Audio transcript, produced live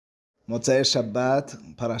Motzei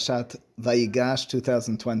Shabbat, Parashat Vayigash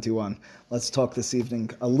 2021. Let's talk this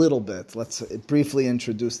evening a little bit. Let's briefly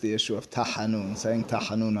introduce the issue of Tahanun, saying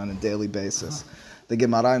Tahanun on a daily basis. The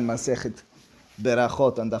Gemara in Masechet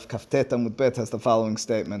Berachot on Daf Kaftet Amud Bet has the following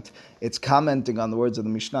statement. It's commenting on the words of the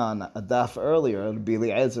Mishnah on a daf earlier, Rabbi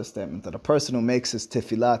Eliezer's statement, that a person who makes his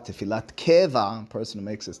tefillah keva, a person who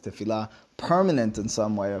makes his tefillah permanent in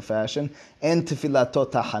some way or fashion, and tefillah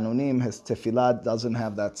tahanunim, his tefillah doesn't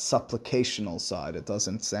have that supplicational side. It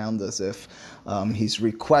doesn't sound as if he's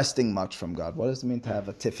requesting much from God. What does it mean to have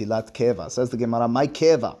a tefillat keva? Says the Gemara, my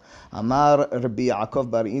keva, Amar Rabbi Yaakov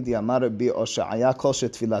bar Idi, Amar Rabbi Oshaya, kol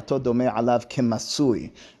shetfilato domeh alav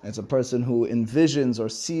kemasui. It's a person who envisions or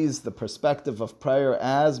sees the perspective of prayer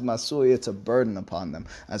as masui, it's a burden upon them.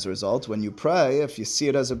 As a result, when you pray, if you see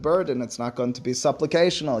it as a burden, it's not going to be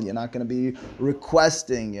supplicational. You're not going to be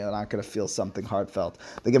requesting. You're not going to feel something heartfelt.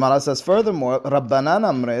 The Gemara says, furthermore, Rabbanan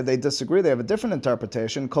Amre, they disagree. They have a different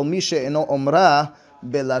interpretation. Kol mi she'eno omra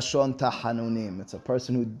belashon tahanunim. It's a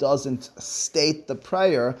person who doesn't state the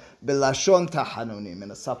prayer belashon tahanunim,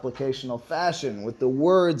 in a supplicational fashion, with the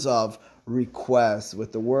words of request,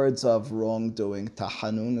 with the words of wrongdoing.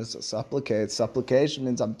 Tahanun is a supplicate. Supplication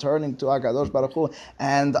means I'm turning to HaKadosh Baruch Hu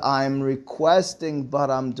and I'm requesting,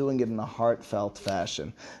 but I'm doing it in a heartfelt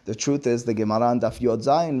fashion. The truth is, the Gemara on Daf Yod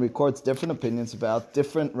Zayin records different opinions about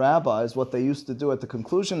different rabbis, what they used to do at the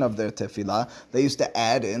conclusion of their tefillah. They used to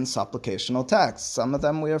add in supplicational texts. Some of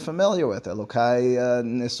them we are familiar with. Elokai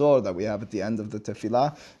Nisor that we have at the end of the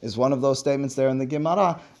tefillah is one of those statements there in the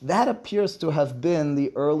Gemara. That appears to have been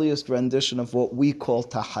the earliest rendition of what we call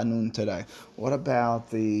Tahanun today. What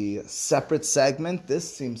about the separate segment? This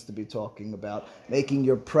seems to be talking about making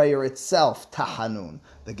your prayer itself Tahanun.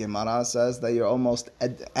 The Gemara says that you're almost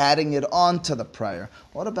adding it on to the prayer.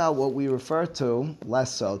 What about what we refer to,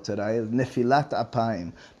 less so today, as Nefilat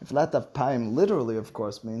Apayim? Nefilat Apayim literally, of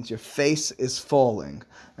course, means your face is falling.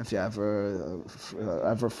 If you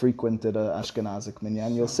ever frequented an Ashkenazic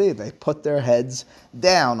minyan, you'll see they put their heads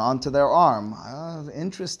down onto their arm.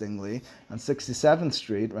 Interestingly, on 67th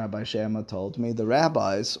Street, Rabbi Shema told me, the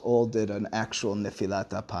rabbis all did an actual Nefilat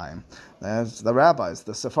Apayim. The rabbis,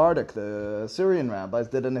 the Sephardic, the Syrian rabbis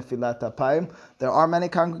did a Nefilat Apayim. There are many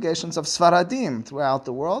congregations of Sfaradim throughout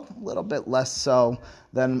the world, a little bit less so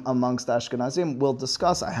than amongst Ashkenazim. We'll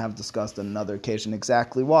discuss, I have discussed on another occasion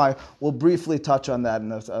exactly why. We'll briefly touch on that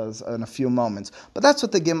in a few moments. But that's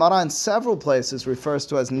what the Gemara in several places refers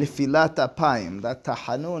to as Nefilat Apayim, that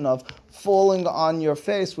tahanun of falling on your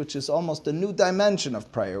face, which is almost a new dimension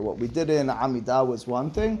of prayer. What we did in Amidah was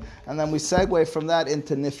one thing, and then we segue from that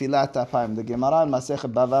into Nefilat Apayim. The Gemara in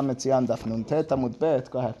Masechet Bava Metzion Daf Nun Tet Amud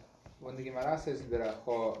Bet. Go ahead. When the Gemara says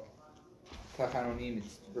Berachot Tachanunim,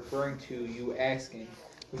 it's referring to you asking,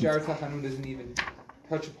 which our Tachanun doesn't even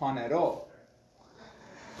touch upon at all.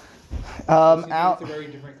 It's a very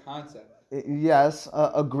different concept. Yes,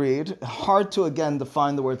 agreed. Hard to again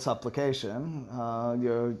define the word supplication.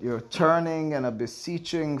 You're turning in a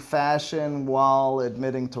beseeching fashion while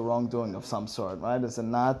admitting to wrongdoing of some sort, right? Is it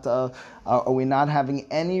not? Are we not having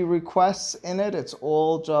any requests in it? It's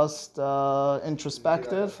all just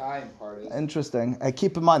introspective. Interesting.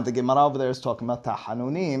 Keep in mind the Gemara over there is talking about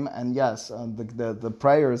tahanunim, and yes, the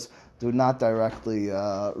prayers do not directly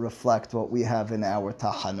reflect what we have in our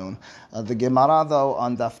tahanun. The Gemara, though,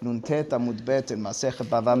 on Daf Nun Tet Amud Bet in Masechet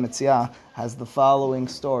Bava Metzia has the following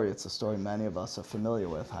story. It's a story many of us are familiar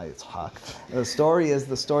with. Hi, it's Hak. The story is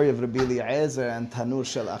the story of Rabbi Eliezer and Tanur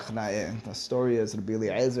Shel Achna'eh. The story is Rabbi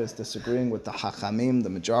Eliezer is disagreeing with the Hachamim, the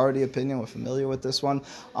majority opinion, we're familiar with this one,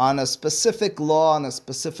 on a specific law, on a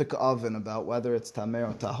specific oven, about whether it's Tameh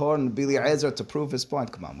or Tahor. And Rabbi Eliezer, to prove his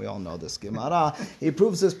point, come on, we all know this Gemara, he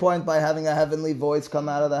proves his point by having a heavenly voice come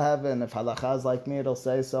out of the heaven. If halakha is like me, it'll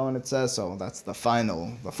say so, and it says so. That's the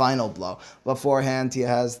final blow. Beforehand, he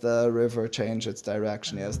has the river change its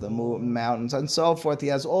direction. He has the mountains and so forth. He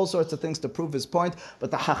has all sorts of things to prove his point.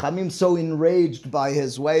 But the Chachamim, so enraged by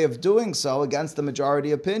his way of doing so against the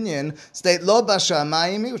majority opinion, state Lo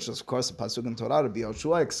Bashamayim, which is of course a pasuk in Torah. Rabbi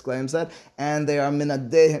Yoshua exclaims that, and they are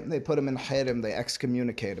minadehim. They put him in hirim. They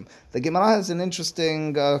excommunicate him. The Gemara has an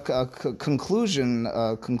interesting concluding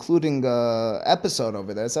episode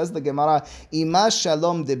over there. It says the Gemara, Ima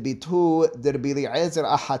shalom de bitu de Rabbi Eliezer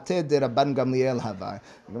ahate de Rabban Gamliel havai.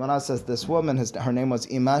 The Gemara says this woman, her name was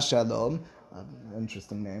Ima Shalom,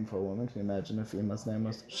 Interesting name for a woman. Can you imagine if Ima's name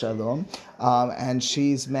was Shalom? And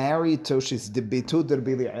she's married to, she's Bitu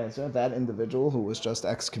Bili Ezer, that individual who was just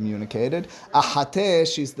excommunicated. Ahateh,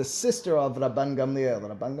 she's the sister of Rabban Gamliel.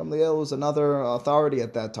 Rabban Gamliel was another authority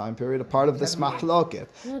at that time period, a part of this mahloket.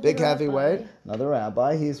 Big heavyweight, another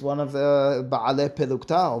rabbi. He's one of the Ba'alei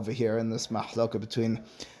Pelukta over here in this mahloket between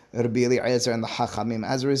Rabbi Eliezer and the Hachamim.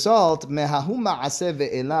 As a result, mehahu ma'aseh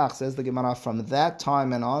ve'elach, says the Gemara, from that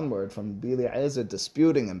time and onward, from Rabbi Eliezer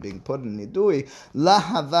disputing and being put in nidui,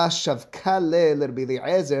 lahava shavka le Rabbi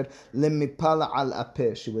Eliezer lemipala al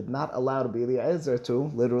apeh. She would not allow Rabbi Eliezer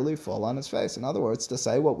to literally fall on his face. In other words, to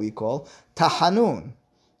say what we call tahanun.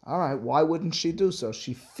 All right, why wouldn't she do so?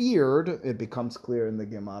 She feared, it becomes clear in the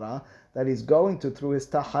Gemara, that he's going to, through his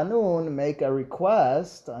tahanun, make a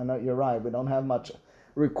request. I know you're right, we don't have much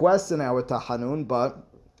requests in our tahanun, but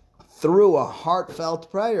through a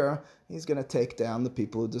heartfelt prayer, he's going to take down the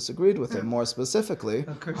people who disagreed with him. More specifically,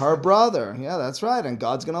 her brother. Yeah, that's right. And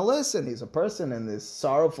God's going to listen. He's a person in this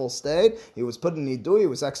sorrowful state. He was put in nidui. He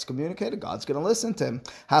was excommunicated. God's going to listen to him.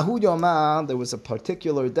 Hahu yomah, there was a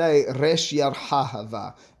particular day, Resh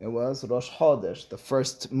Yarhahava. It was Rosh Chodesh, the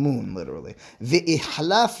first moon, literally.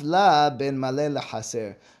 V'ihlaf la ben maleh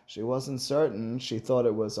lehaser. She wasn't certain. She thought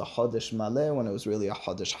it was a Chodesh Maleh when it was really a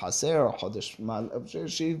Chodesh Haser or Chodesh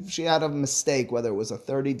Maleh. She had a mistake whether it was a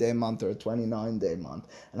 30-day month or a 29-day month.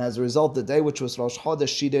 And as a result, the day which was Rosh Chodesh,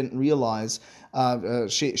 she didn't realize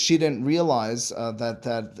she didn't realize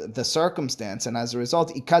that the circumstance. And as a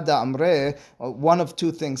result, Ikada Amre, one of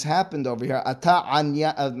two things happened over here. Ata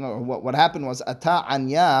anya. What happened was Ata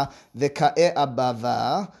anya v'ka'e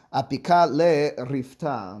abava. Apika le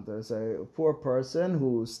rifta. There's a poor person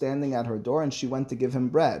who's standing at her door and she went to give him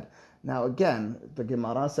bread. Now again, the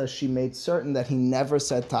Gemara says she made certain that he never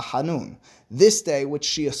said tahanun. This day, which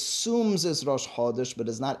she assumes is Rosh Chodesh, but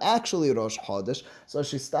is not actually Rosh Chodesh, so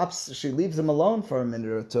she leaves him alone for a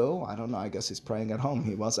minute or two. I don't know, I guess he's praying at home.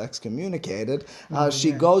 He was excommunicated.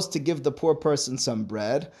 She goes to give the poor person some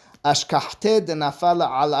bread. Ashkahte de nafala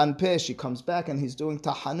al anpe. She comes back and he's doing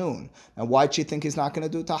tahanun. And why'd she think he's not going to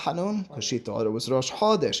do tahanun? Because she thought it was Rosh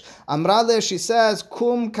Chodesh. Amrale, she says,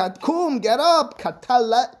 kum, get up,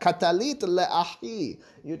 katalit le'ahi.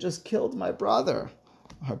 You just killed my brother.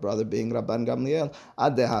 Her brother being Rabban Gamliel.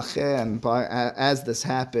 And as this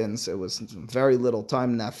happens, it was very little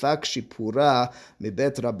time. Nafak shipura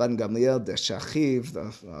mibet Rabban Gamliel de shachiv.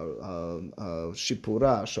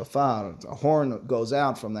 Shipura, shofar, a horn goes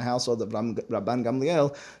out from the household of Rabban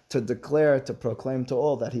Gamliel to proclaim to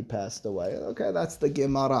all that he passed away. Okay, that's the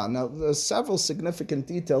Gemara. Now, there's several significant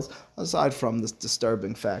details, aside from this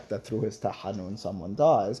disturbing fact that through his tahanun someone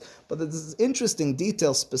dies. But this interesting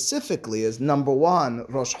detail specifically is, number one,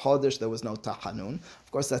 Rosh Chodesh, there was no tahanun.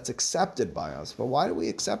 Of course, that's accepted by us. But why do we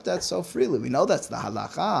accept that so freely? We know that's the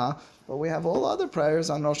halacha, but we have all other prayers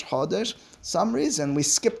on Rosh Chodesh. Some reason we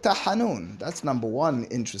skip tahanun. That's number one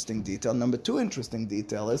interesting detail. Number two interesting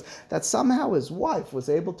detail is that somehow his wife was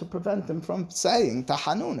able to prevent him from saying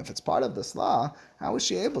tahanun. If it's part of this law, how was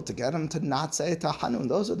she able to get him to not say tahanun?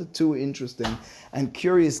 Those are the two interesting and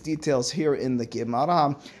curious details here in the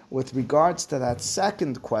Gemara. With regards to that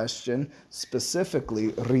second question, specifically,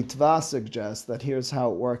 Ritva suggests that here's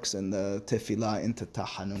how it works in the Tefillah into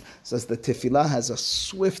Tahanun. It says the Tefillah has a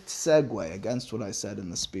swift segue against what I said in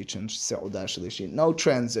the speech in Seudah Shlishit. No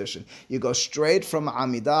transition. You go straight from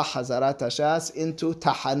Amidah, Hazarat Hashas into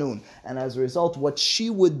Tahanun. And as a result, what she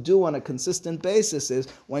would do on a consistent basis is,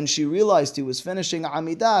 when she realized he was finishing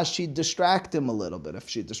Amidah, she'd distract him a little bit. If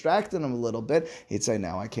she distracted him a little bit, he'd say,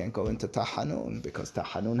 now I can't go into Tahanun, because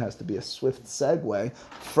Tahanun has to be a swift segue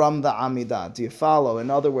from the Amidah. Do you follow? In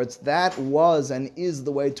other words, that was and is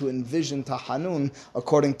the way to envision Tahanun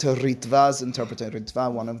according to Ritva's interpretation.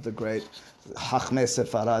 Ritva, one of the great Chachmei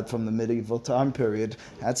Sefarad from the medieval time period,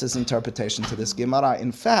 that's his interpretation to this Gemara.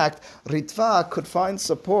 In fact, Ritva could find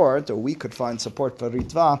support, or we could find support for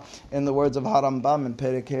Ritva in the words of Harambam in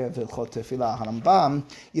Perikei of Hilchot Tefillah. Harambam,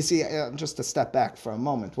 you see, just to step back for a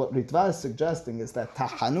moment, what Ritva is suggesting is that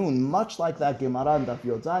Tahanun, much like that Gemara in Daf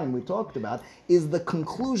Yod Zayin we talked about, is the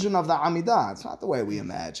conclusion of the Amidah. It's not the way we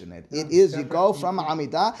imagine it. It is, you go from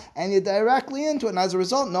Amidah and you're directly into it, and as a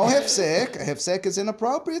result, no hefsek. Hefsek is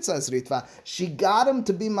inappropriate, says Ritva. She got him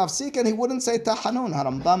to be mafsik and he wouldn't say tahanun.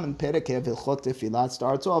 Harambam in Perikei Hilchot Tefillah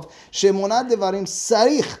starts off, Shemona devarim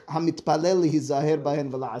sarich hamitpalel lihizaher bahen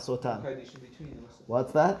v'la'asotan.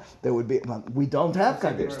 What's that? There would be. We don't have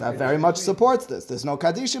kaddish. That very much supports this. There's no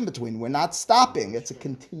kaddish in between. We're not stopping. It's a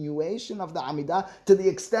continuation of the Amidah to the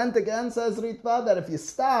extent, again, says Ritva, that if you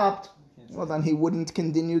stopped, well, then he wouldn't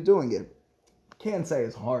continue doing it. can't say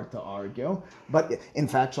is hard to argue, but in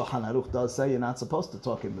fact, Shulchan Aruch does say you're not supposed to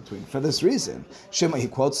talk in between. For this reason, he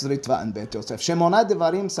quotes Ritva and Bet Yosef. Shemona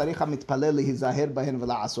devarim sarich hamitpalel lihizaher bahen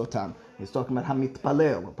v'la'asotam. He's talking about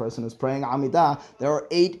hamitpalel, a person who's praying Amidah. There are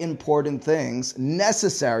 8 important things,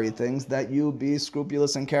 necessary things, that you be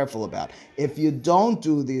scrupulous and careful about. If you don't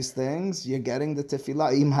do these things, you're getting the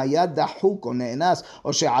tefillah. Im hayad dahuk o ne'enas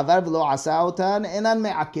o she'avar v'lo asa otan enan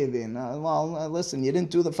me'akivin. Well, listen, you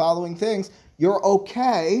didn't do the following things. You're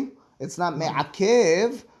okay. It's not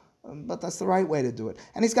me'akiv, but that's the right way to do it.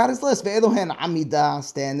 And he's got his list. Ve'elohen amidah,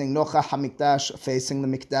 standing, nocha hamikdash, facing the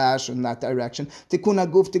mikdash in that direction. Tikkun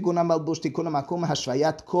haguf, tikkun hamalbush, tikkun hamakum,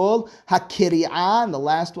 hashvayat kol, hakiri'ah, and the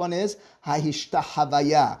last one is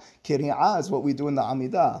hahishtahavaya. Kiri'ah is what we do in the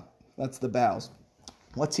amidah. That's the bows.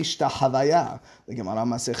 What's Hishtahavaya? The Gemara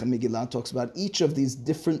Masechet Megillah talks about each of these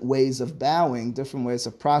different ways of bowing, different ways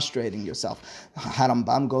of prostrating yourself.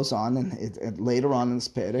 Harambam goes on, and later on in this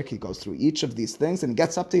perek, he goes through each of these things and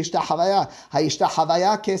gets up to Hishtahavaya.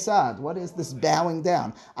 Hishtahavaya kesad. What is this bowing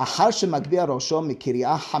down? Ahar shemagbia rosho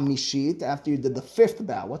mikiriah hamishit. After you did the 5th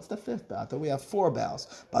bow. What's the 5th bow? I thought we have 4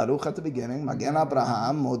 bows. Baruch at the beginning, Magen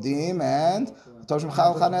Abraham, Modim, and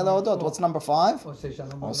what's number 5? Oseh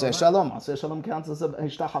Shalom. Oseh Shalom counts as a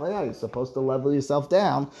Hishtahavaya. You're supposed to level yourself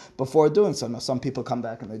down before doing so. Now, some people come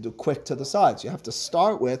back and they do quick to the sides. You have to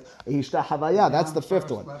start with Hishtahavaya. That's the 5th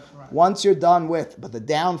one. Right. Once you're done with, but the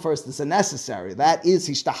down first is a necessary. That is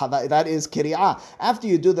Hishtahavaya. That is Kiri'ah. After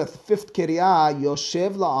you do the 5th Kiri'ah,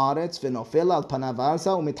 Yoshev la'aretz v'nofel al panav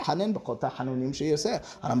arsa u'mithanen b'chol tahanunim sheyaseh.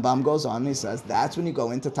 Rambam goes on and he says, that's when you go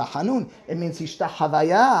into Tahanun. It means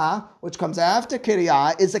Hishtahavaya, which comes after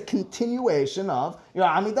Kiri'ah, is a continuation of your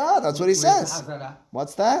Amidah. That's what he says.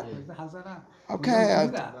 What's that? Okay.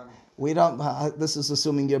 We don't. This is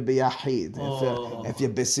assuming you're biyahid. If you're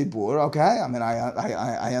bisibur, okay. I mean,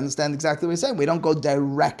 I understand exactly what you're saying. We don't go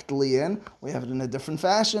directly in. We have it in a different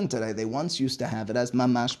fashion today. They once used to have it as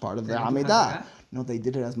mamash part of their Amidah. No, they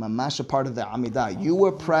did it as mamash, a part of the Amidah. You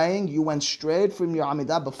were praying, you went straight from your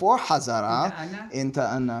Amidah before Hazara into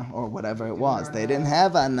Anna, or whatever it was. They didn't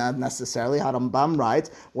have Anna necessarily. Harambam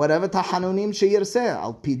writes, whatever Tahanunim sheyirseh,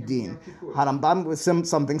 al pidin. Harambam was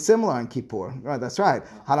something similar in Kippur. Right, that's right.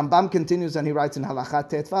 Harambam continues and he writes in Halachat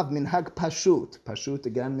Tetvav, minhag pashut. Pashut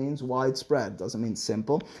again means widespread, doesn't mean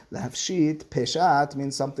simple. Lehafshit, peshat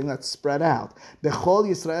means something that's spread out. Bechol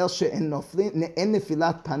Yisrael she'en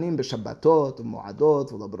nefilat panim b'shabbatot,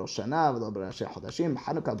 מועדות ולא בראש שנה ולא בראשי חודשים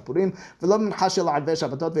בחנוכה בפורים ולא מנחה של ערבי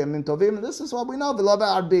שבתות וימים טובים. This is what we know. ולא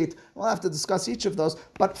בערבית. We'll have to discuss each of those.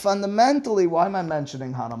 But fundamentally, why am I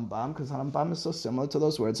mentioning Harambam? Because Harambam is so similar to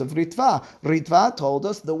those words of Ritva. Ritva told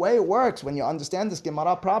us the way it works when you understand this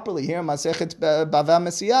Gemara properly here, Masechet Bava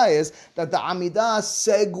Messiah, is that the Amidah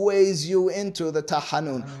segues you into the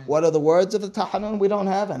Tahanun. What are the words of the Tahanun? We don't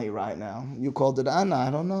have any right now. You called it Anna. I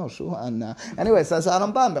don't know. Shu Anna. Anyway, says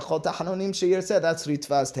Harambam. Bechol Tahanunim she'yir. That's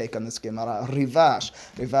Ritva's take on this Gemara. Rivash.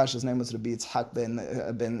 Rivash's name was Rabbi Yitzhak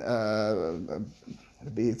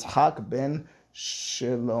Rabbi Yitzhak ben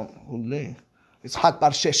Shalom. Yitzhak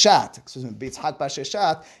bar Sheshat. Excuse me. Yitzhak bar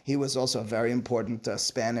Sheshat. He was also a very important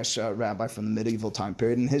Spanish rabbi from the medieval time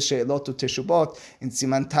period. In his She'elot Teshubot, in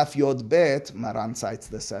Siman Taf Yod Bet, Maran cites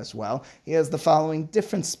this as well. He has the following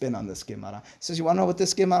different spin on this Gemara. He says, you want to know what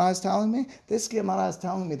this Gemara is telling me? This Gemara is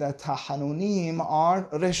telling me that Tahanunim are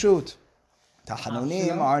Reshut.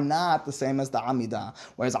 Tahanunim are not the same as the Amidah.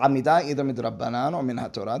 Whereas Amidah either midrabbanan or min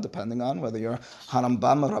haTorah, depending on whether you're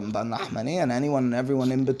Harambam or Ramban Nachmani and anyone and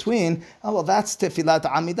everyone in between. Oh, well, that's Tefilat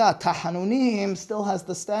Amidah. Tahanunim still has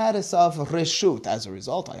the status of Reshut. As a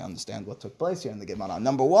result, I understand what took place here in the Gemara.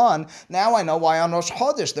 Number one, now I know why on Rosh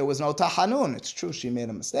Chodesh there was no Tahanun. It's true she made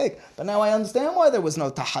a mistake, but now I understand why there was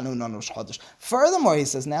no Tahanun on Rosh Chodesh. Furthermore, he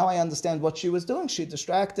says, now I understand what she was doing. She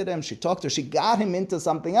distracted him, she talked to her, she got him into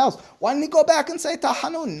something else. Why didn't he go back and say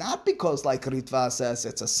Tahanun? Not because, like Ritva says,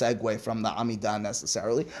 it's a segue from the Amidah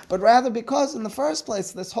necessarily, but rather because in the first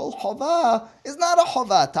place, this whole Chovah is not a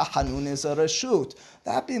Chovah. Tahanun is a Reshut.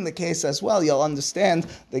 That being the case as well, you'll understand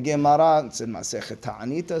the Gemara, it's in Masechet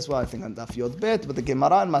Ta'anit as well, I think on Daf Yod Bet, but the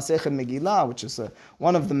Gemara in Masechet Megillah, which is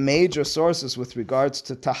one of the major sources with regards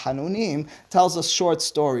to Tahanunim, tells a short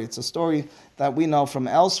story. It's a story that we know from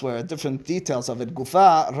elsewhere, different details of it.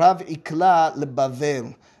 Gufa, Rav Ikla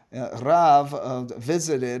leBavel. Rav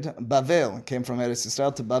visited Bavel, came from Eretz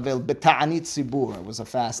Yisrael to Bavel, B'Ta'anit Sibur. It was a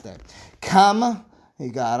fast day. Kam, he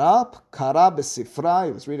got up, Kara b'Sifra,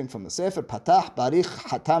 he was reading from the Sefer, Patach, Barich,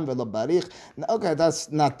 Hatam velo Barich. Okay,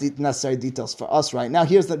 that's not necessary details for us right now.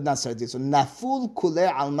 Here's the necessary details. Naful kule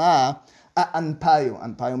alma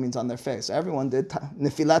Anpayu means on their face. Everyone did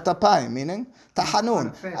Nefilat Apayim, meaning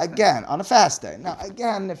Tahanun. Again, on a fast day. Now,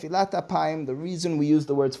 again, Nefilat Apayim, the reason we use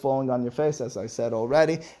the words falling on your face, as I said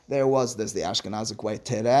already, there's the Ashkenazic way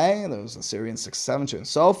today, there was Assyrian 6th, 7th, and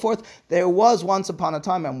so forth. There was once upon a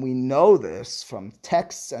time, and we know this from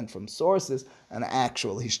texts and from sources, an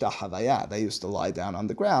actual Hishtah Havaya. They used to lie down on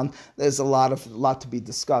the ground. There's a lot to be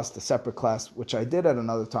discussed, a separate class, which I did at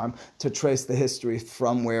another time, to trace the history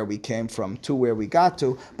from where we came from to where we got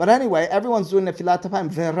to. But anyway, everyone's doing Nefilat Apayim.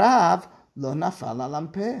 Verav lo nafal alam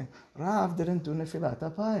peh. Rav didn't do Nefilat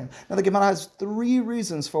Apayim. Now the Gemara has 3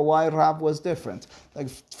 reasons for why Rav was different. The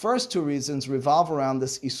first 2 reasons revolve around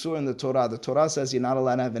this Isur in the Torah. The Torah says you're not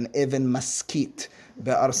allowed to have an even maskit.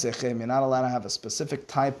 You're not allowed to have a specific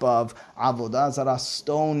type of avodah zarah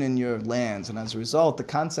stone in your lands, and as a result, the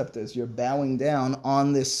concept is you're bowing down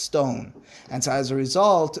on this stone. And so, as a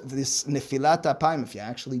result, this nefilat apayim, if you're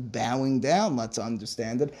actually bowing down, let's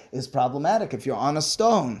understand it, is problematic if you're on a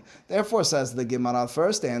stone. Therefore, says the Gemara,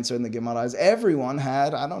 first answer in the Gemara is everyone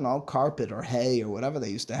had, carpet or hay or whatever they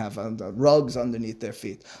used to have, rugs underneath their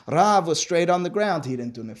feet. Rav was straight on the ground. He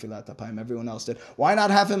didn't do nefilat apayim. Everyone else did. Why not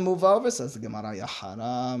have him move over? Says the Gemara,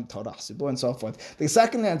 haram, Torah, Sibur, and so forth. The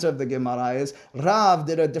second answer of the Gemara is Rav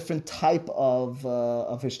did a different type of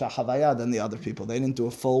Hishtah Havaya than the other people. They didn't do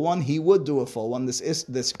a full one. He would do a full one. This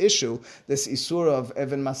issue, this Isur of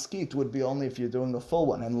Even Maskit would be only if you're doing a full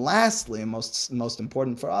one. And lastly, and most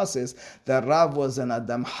important for us, is that Rav was an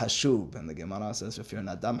Adam Hashub. And the Gemara says if you're an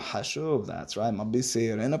Adam Hashub, that's right,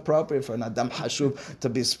 Mabisir, inappropriate for an Adam Hashub to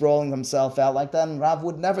be sprawling himself out like that. And Rav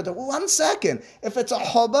would never do. 1 second. If it's a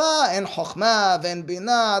Choba and Chokhmah and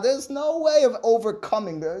Binah, there's no way of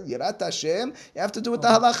overcoming the Yirat Hashem. You have to do what the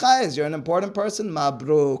halacha is. You're an important person.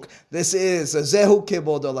 Mabruk. This is Zehu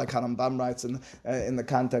Kibodo, like Harambam writes in the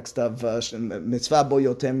context of Mitzvah Bo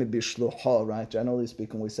Yotem Bishluho, right? Generally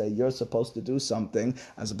speaking, we say you're supposed to do something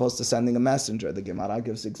as opposed to sending a messenger. The Gemara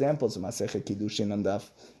gives examples in Masechet Kiddushin and Daf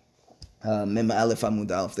Mem Aleph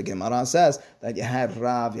Amud Aleph. The Gemara says that you had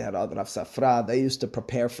Rav Safra. They used to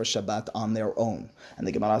prepare for Shabbat on their own. And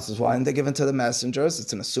the Gemara says, why didn't they give it to the messengers?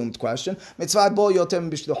 It's an assumed question. Mitzvah bo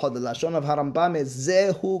yotem bishluchot. The Lashon of Harambam is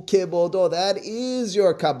Zehu kibodo. That is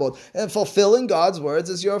your kabod. And fulfilling God's words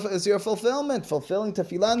is your fulfillment. Fulfilling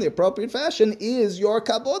tefillah in the appropriate fashion is your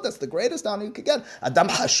kabod. That's the greatest honor you could get. Adam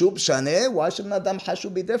Hashub Shaneh. Why should an Adam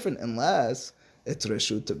Hashub be different? Unless it's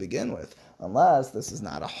Reshut to begin with. Unless this is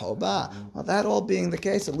not a choba. Well, that all being the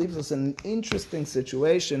case, it leaves us in an interesting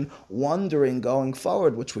situation, wondering going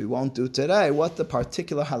forward, which we won't do today, what the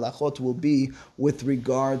particular halachot will be with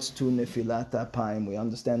regards to nefilat apayim. We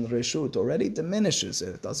understand reshut already diminishes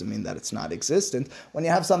it. It doesn't mean that it's not existent. When you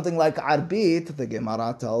have something like arbit, the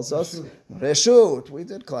Gemara tells us, reshut. We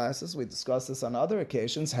did classes, we discussed this on other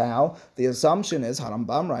occasions, how the assumption is,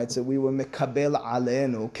 Harambam writes that we were mekabel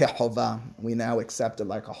alenu kehova. We now accept it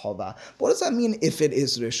like a chova. What does that mean if it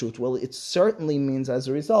is reshut? Well, it certainly means as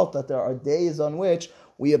a result that there are days on which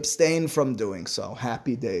we abstain from doing so.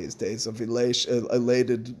 Happy days, days of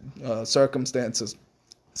elated circumstances,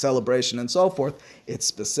 celebration, and so forth. It's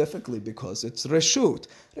specifically because it's reshut.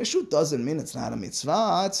 Reshut doesn't mean it's not a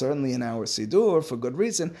mitzvah. It's certainly in our Siddur for good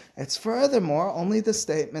reason. It's furthermore only the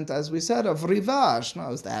statement, as we said, of rivash.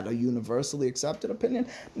 Now, is that a universally accepted opinion?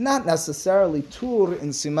 Not necessarily. Tur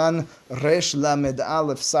in Siman Resh Lamed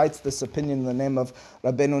Aleph cites this opinion in the name of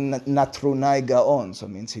Rabbeinu Natrunai Gaon. So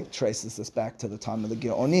it means he traces this back to the time of the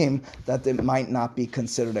Geonim, that it might not be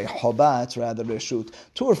considered a choba, it's rather reshut.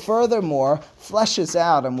 Tur furthermore fleshes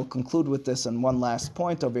out, and we'll conclude with this in one last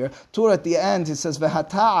point over here. Tur at the end, he says,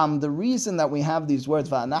 the reason that we have these words,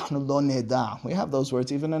 v'anachnu lo neda, we have those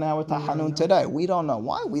words even in our tahanun today. We don't know.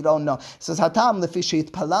 Why? We don't know. It says, hatam lefi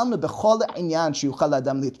sheitpalalnu b'chol inyan sheyuchal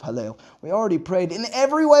adam litpalel. We already prayed in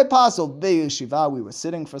every way possible. B'yeshiva, we were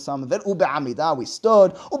sitting for some of it. U'be'amida, we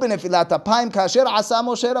stood. U'benefilat apayim kasher asa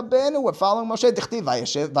Moshe Rabbeinu. We're following Moshe. Dichtiv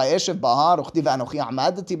vayeshev bahar. Uchtiv anochi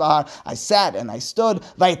amadati bahar. I sat and I stood.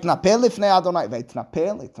 Vayitnapel lifnei Adonai.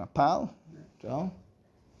 Vayitnapel, itnapal. Joe?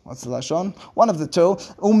 What's the Lashon? One of the two.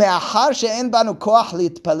 We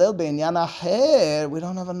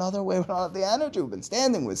don't have another way. We don't have the energy. We've been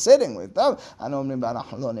standing, we're sitting, which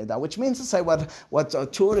means to say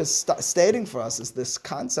what Tur is stating for us is this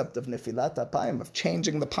concept of nefilat apayim, of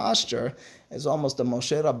changing the posture, is almost a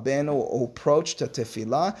Moshe Rabbeinu approach to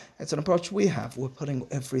tefillah. It's an approach we have. We're putting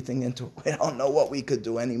everything into it. We don't know what we could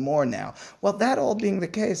do anymore now. Well, that all being the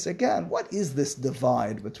case, again, what is this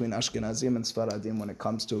divide between Ashkenazim and Sfaradim when it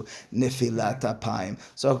comes to nefilat apayim?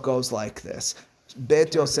 So it goes like this.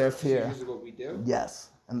 Bet Yosef here. What we do? Yes,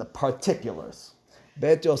 and the particulars.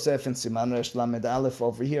 Bet Yosef in Siman Resh Lamed Aleph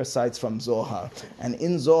over here cites from Zohar. And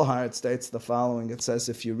in Zohar it states the following. It says,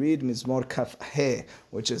 if you read Mizmor Kaf He,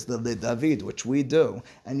 which is the David, which we do,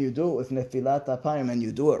 and you do it with Nefilat Apayim, and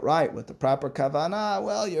you do it right with the proper Kavanah,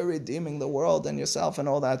 well, you're redeeming the world and yourself and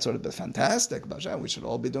all that sort of bit. Fantastic. We should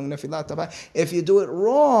all be doing Nefilat Apayim. If you do it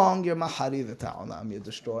wrong, you're Mahari V'Ta'olam. You're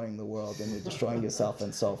destroying the world and you're destroying yourself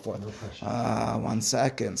and so forth. 1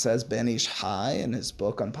 second. Says Ben Ish Hai in his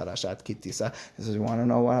book on Parashat Kitisa. He says, you want to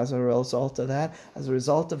know what as a result of that? As a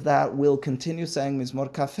result of that, we'll continue saying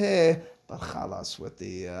Mizmor Kafeh, but chalas with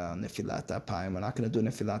the Nefilat Apayim. We're not going to do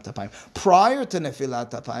Nefilat Apayim. Prior to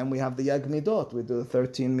Nefilat Apayim, we have the Yag Midot. We do the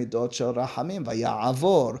 13 Midot Shel Rahamim.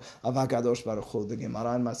 Vaya'avor of HaKadosh Baruch Hu. The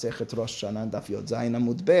Gemara in Masechet Rosh Hashanah Daf Yod Zayin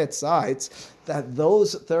Amud Bet cites that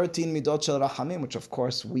those 13 Midot Shel Rahamim, which of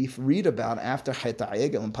course we read about after Chet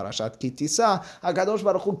HaEgel in Parashat Kitisa, HaKadosh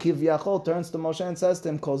Baruch Hu Kivyachol turns to Moshe and says to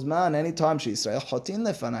him, Kozman, anytime Yisrael Chotin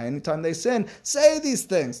Lefanai, anytime they sin, say these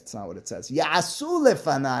things. It's not what it says. Ya'asu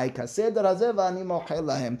Lefanai, Kased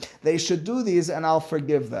they should do these and I'll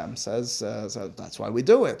forgive them. Says so that's why we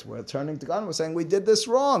do it. We're turning to God and we're saying we did this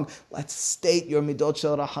wrong. Let's state your midot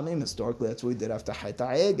shel rahamim. Historically, that's what we did after Chet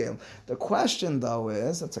HaEgel. The question though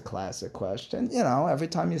is, it's a classic question, every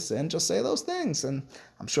time you sin, just say those things. And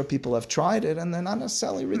I'm sure people have tried it and they're not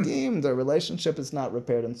necessarily redeemed. Their relationship is not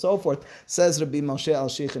repaired and so forth. Says Rabbi Moshe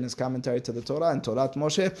Al-Shich in his commentary to the Torah, and Torat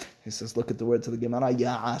Moshe, he says, look at the word to the Gemara,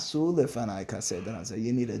 Ya'asu lefanai kaseh.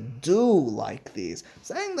 You need to do like these.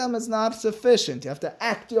 Saying them is not sufficient. You have to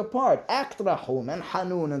act your part. Act Rahum and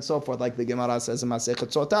Hanun and so forth, like the Gemara says in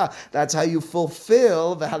Masechet Sotah. That's how you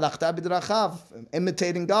fulfill the Halachta B'drachav.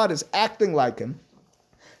 Imitating God is acting like Him.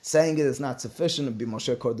 Saying it is not sufficient to be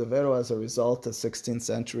Moshe Cordovero as a result of 16th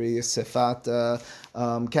century Sefat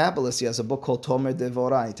Kabbalist. He has a book called Tomer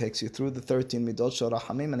Devorah. He takes you through the 13 Midot Shel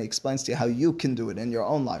Rahamim and he explains to you how you can do it in your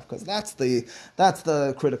own life, because that's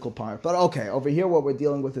the critical part. But okay, over here what we're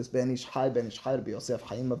dealing with is Ben Ish Hai Rabbi Yosef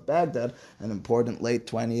Chaim of Baghdad, an important late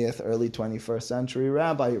 20th, early 21st century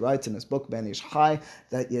rabbi. He writes in his book Ben Ish Hai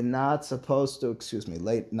that you're not supposed to,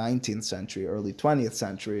 late 19th century, early 20th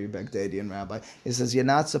century Baghdadian rabbi. He says you're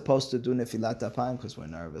not supposed to do Nefilat Apayim because we're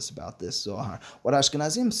nervous about this Zohar. What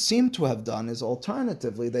Ashkenazim seem to have done is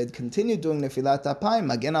alternatively, they'd continue doing Nefilat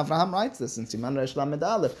Apayim. Again, Avraham writes this in Siman Resh Lamed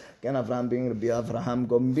Aleph. Again, Avraham being Rabbi Avraham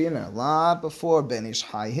Gombiner, a lot before Ben Ish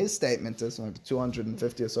Hai. His statement is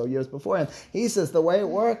 250 or so years before him. He says the way it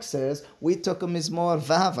works is, we took a Mizmor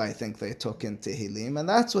Vav, I think they took in Tehillim, and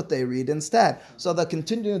that's what they read instead. So they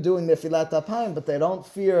continue doing Nefilat Apayim, but they don't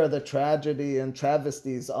fear the tragedy and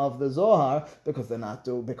travesties of the Zohar because they're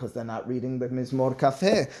not reading the Mizmor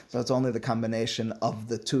Kafeh. So it's only the combination of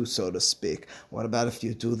the two, so to speak. What about if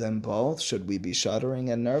you do them both? Should we be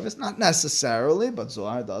shuddering and nervous? Not necessarily, but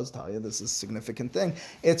Zohar does tell you this is a significant thing.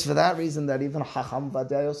 It's for that reason that even Chacham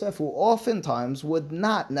Vadia Yosef, who oftentimes would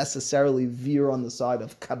not necessarily veer on the side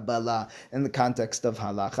of Kabbalah in the context of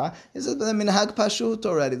Halacha, is that the Minhag Pashut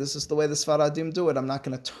already. This is the way the Sfaradim do it. I'm not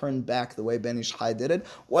going to turn back the way Ben Ish Hai did it.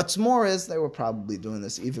 What's more is they were probably doing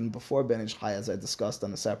this even before Ben Ish Hai, as I discussed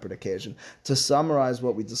on a separate occasion. To summarize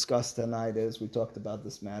what we discussed tonight is, we talked about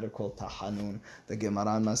this matter called Tahanun. The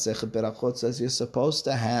Gemara in Masechet Berachot says you're supposed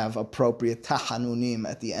to have appropriate Tahanunim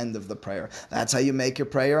at the end of the prayer. That's how you make your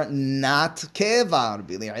prayer, not Keva.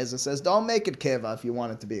 Rabbi Eliezer says don't make it Keva if you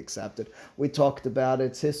want it to be accepted. We talked about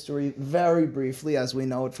its history very briefly as we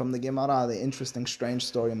know it from the Gemara. The interesting, strange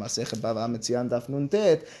story in Masechet Bava Metzion Daf Nun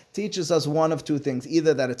Tet teaches us one of two things.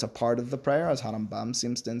 Either that it's a part of the prayer, as Harambam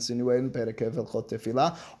seems to insinuate in Perek Hilchot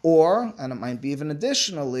Tefillah, or, and it might be even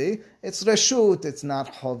additionally, it's Reshut, it's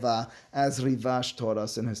not Chova, as Rivash taught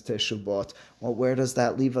us in his Teshuvot. Well, where does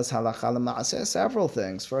that leave us? Halacha l'maaseh? Several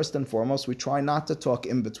things. First and foremost, we try not to talk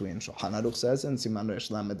in between. Shulchan Aruch says in Siman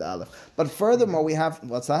Resh Lamed Aleph. But furthermore, we have,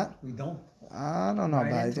 what's that? We don't. I don't know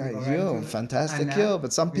about you, fantastic you,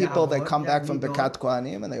 but some people, they come back from Bekat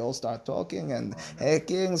Kohanim and they all start talking and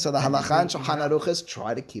hacking. So the halacha in Shulchan Aruch is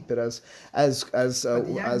try to keep it as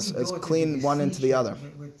clean one into the other.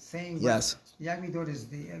 Yes. Yag Midot is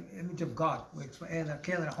the image of God.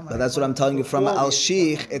 But that's what I'm telling you from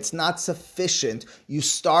Al-Shich. It's not sufficient. You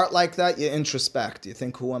start like that, you introspect. You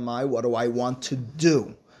think, who am I? What do I want to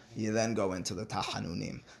do? You then go into the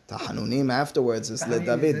Tahanunim. Tahanunim afterwards is Le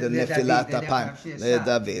David, the Nefilat Apayim. Le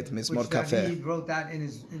David, Mizmor Kafeh. David wrote that in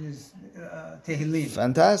his Tehillim.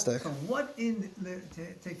 Fantastic. So what in the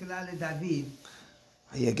Tefillah Le David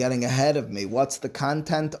You're getting ahead of me. What's the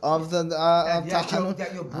content of the Tahanun?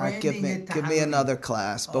 that you're branding it Give me Tahanun. another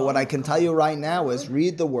class. But what I can tell you right now is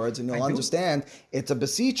read the words and you'll understand it's a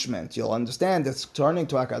beseechment. You'll understand it's turning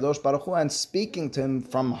to HaKadosh Baruch Hu and speaking to him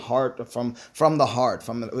from the heart, from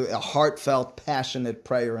a heartfelt, passionate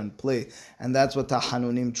prayer and plea. And that's what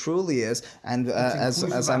Tahanunim truly is. And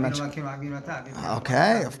as I mentioned,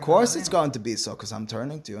 okay, of course it's going to be so, because I'm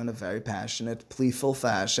turning to you in a very passionate, pleaful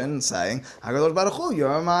fashion, saying, HaKadosh Baruch Hu,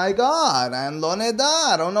 you're my God, and lo neda,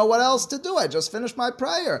 I don't know what else to do. I just finished my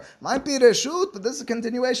prayer. Might be reshut, but this is a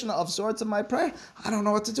continuation of sorts of my prayer. I don't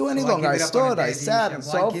know what to do any longer. I stood, I sat, and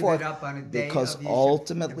so forth. Because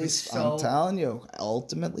ultimately, I'm telling you,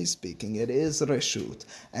 ultimately speaking, it is reshut.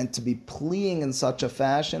 And to be pleading in such a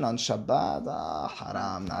fashion on Shabbat,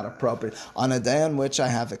 haram, not appropriate. On a day on which I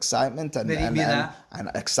have excitement and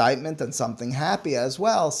excitement and something happy as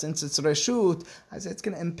well, since it's reshut, I say it's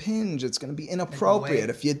going to impinge, it's going to be inappropriate.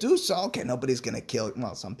 If you do so, okay, nobody's going to kill you.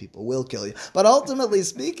 Well, some people will kill you. But ultimately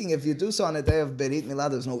speaking, if you do so on a day of Berit Milah,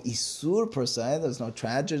 there's no isur per se, there's no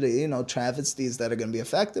tragedy, no travesties that are going to be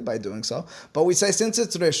affected by doing so. But we say, since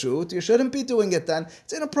it's reshut, you shouldn't be doing it then.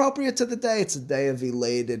 It's inappropriate to the day. It's a day of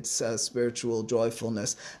elated spiritual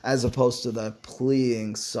joyfulness, as opposed to the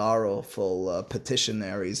pleading, sorrowful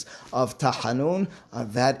petitionaries of Tahanun.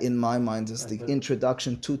 That, in my mind, is the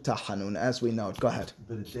introduction to Tahanun, as we know it. Go ahead.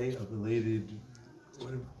 But a day of elated,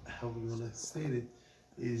 whatever, however you want to state it,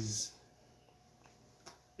 is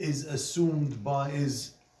assumed by,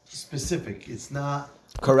 is specific. It's not.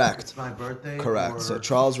 Correct. It's my birthday. Correct. So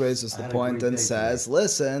Charles raises the point and says,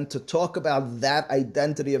 listen, to talk about that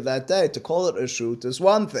identity of that day, to call it reshut is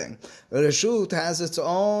one thing. Reshut has its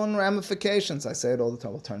own ramifications. I say it all the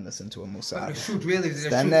time. We'll turn this into a musar. But reshut really is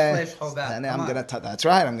reshut / chovah. That's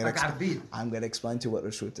right. I'm going to explain to you what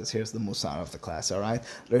reshut is. Here's the musar of the class, all right?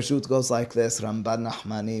 Reshut goes like this. Ramban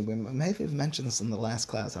Nachmani, maybe we've mentioned this in the last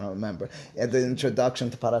class, I don't remember. At the introduction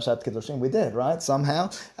to Parashat Kiddushim, we did, right? Somehow.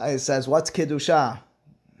 It says, what's Kiddusha?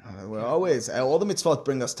 We're always, all the mitzvot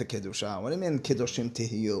bring us to Kiddusha. What do you mean Kiddushim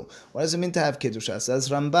Tihiyu? What does it mean to have Kiddusha? Says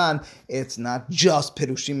Ramban, it's not just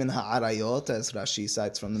Pirushim in Ha'arayot, as Rashi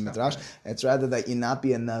cites from the Midrash. It's rather that you not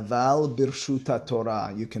be a Naval Birshuta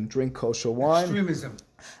Torah. You can drink kosher wine. Extremism.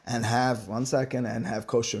 And have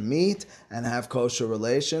kosher meat, and have kosher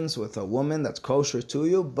relations with a woman that's kosher to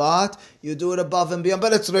you, but you do it above and beyond.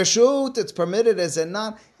 But it's reshut, it's permitted, is it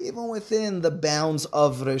not? Even within the bounds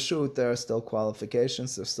of reshut, there are still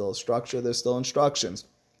qualifications, there's still a structure, there's still instructions.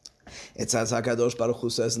 It's as HaKadosh Baruch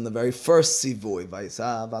Hu says in the very first sivui,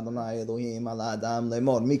 Vaysav Adonai Elohim al Adam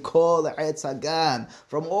lemor mikol etz hagan,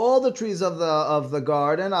 from all the trees of the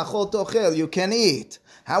garden, achol tochel, you can eat.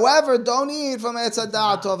 However, don't eat from Etz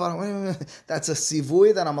Hadat Tov. That's a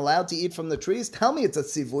sivui that I'm allowed to eat from the trees? Tell me it's a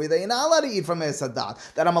sivui that you're not allowed to eat from Etz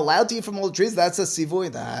Hadat. That I'm allowed to eat from all the trees? That's a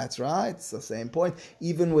sivui. That's right. It's the same point.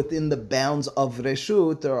 Even within the bounds of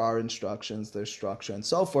Reshut, there are instructions, there's structure, and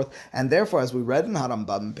so forth. And therefore, as we read in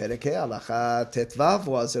Harambam Perikei, Halacha Tetvav,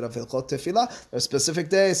 was it of Hilchot Tefillah? There are specific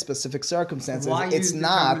days, specific circumstances. Why it's use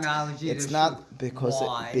not. The It's not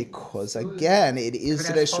because again, it is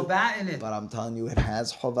Reshut. But I'm telling you, it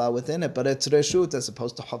has Chovah within it, but it's Reshut as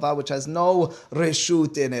opposed to Chovah, which has no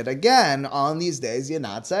Reshut in it. Again, on these days, you're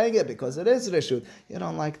not saying it because it is Reshut. You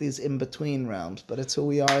don't like these in-between realms, but it's who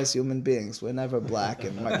we are as human beings. We're never black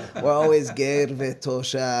and white. We're always Ger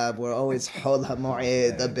v'Toshab. We're always Hol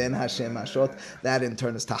HaMo'ed, Ben Hashem Hashot. That in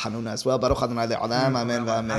turn is Tahanun as well. Baruch Adonai Le'olam. Amen v'amen.